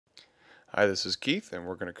Hi, this is Keith, and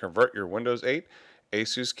we're going to convert your Windows 8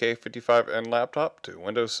 Asus k55n laptop to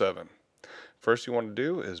Windows 7. First you want to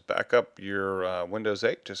do is back up your Windows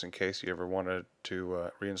 8 just in case you ever wanted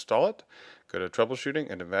to reinstall it. Go to Troubleshooting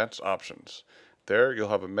and Advanced Options. There you'll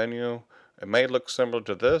have a menu. It may look similar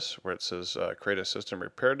to this where it says Create a System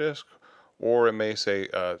Repair Disk, or it may say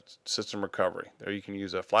System Recovery. There you can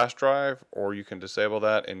use a flash drive, or you can disable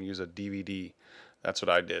that and use a DVD. That's what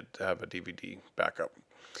I did to have a DVD backup.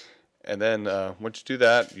 And then once you do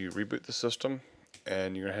that, you reboot the system,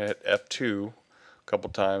 and you're going to hit F2 a couple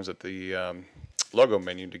times at the logo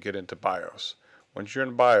menu to get into BIOS. Once you're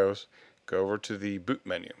in BIOS, go over to the boot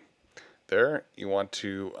menu. There you want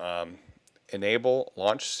to enable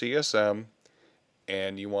Launch CSM,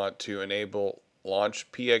 and you want to enable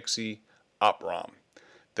Launch PXE OpROM.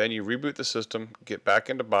 Then you reboot the system, get back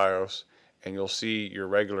into BIOS, and you'll see your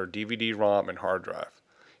regular DVD-ROM and hard drive.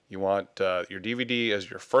 You want your DVD as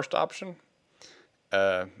your first option,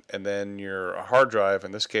 and then your hard drive,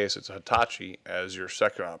 in this case it's a Hitachi, as your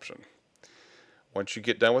second option. Once you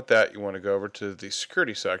get done with that, you want to go over to the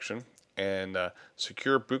security section, and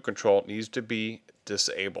secure boot control needs to be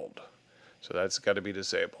disabled. So that's got to be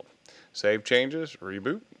disabled. Save changes,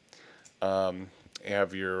 reboot. You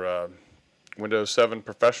have your Windows 7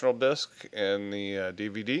 professional disk in the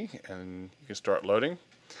DVD, and you can start loading.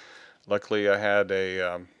 Luckily I had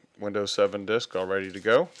a Windows 7 disk all ready to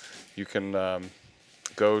go. You can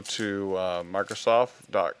go to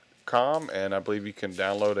Microsoft.com, and I believe you can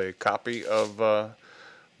download a copy of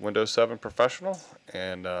Windows 7 Professional,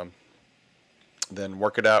 and then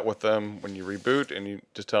work it out with them when you reboot, and you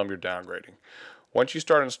just tell them you're downgrading. Once you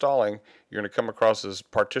start installing, you're going to come across this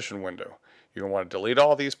partition window. You're going to want to delete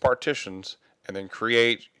all these partitions and then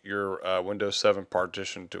create your Windows 7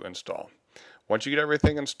 partition to install. Once you get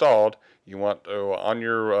everything installed, you want to, on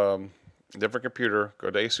your different computer, go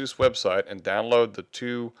to Asus website and download the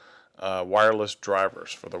two wireless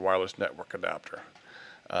drivers for the wireless network adapter.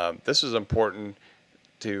 This is important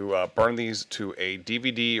to burn these to a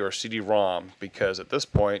DVD or CD-ROM, because at this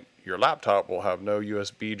point your laptop will have no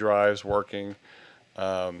USB drives working,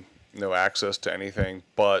 no access to anything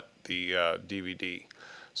but the DVD.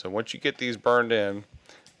 So once you get these burned in,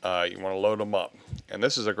 you want to load them up, and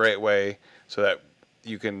this is a great way so that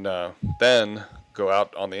you can then go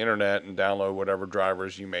out on the internet and download whatever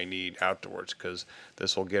drivers you may need afterwards, because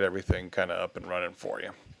this will get everything kind of up and running for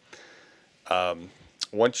you.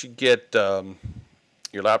 Once you get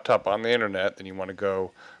your laptop on the internet, then you want to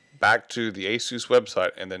go back to the Asus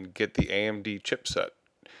website and then get the AMD chipset.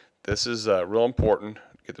 This is real important.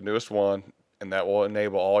 Get the newest one, and that will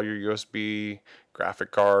enable all your USB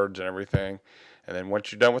graphic cards and everything. And then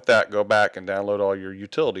once you're done with that, go back and download all your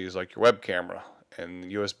utilities like your web camera and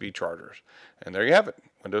USB chargers. And there you have it,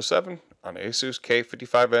 Windows 7 on Asus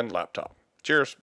k55n laptop. Cheers.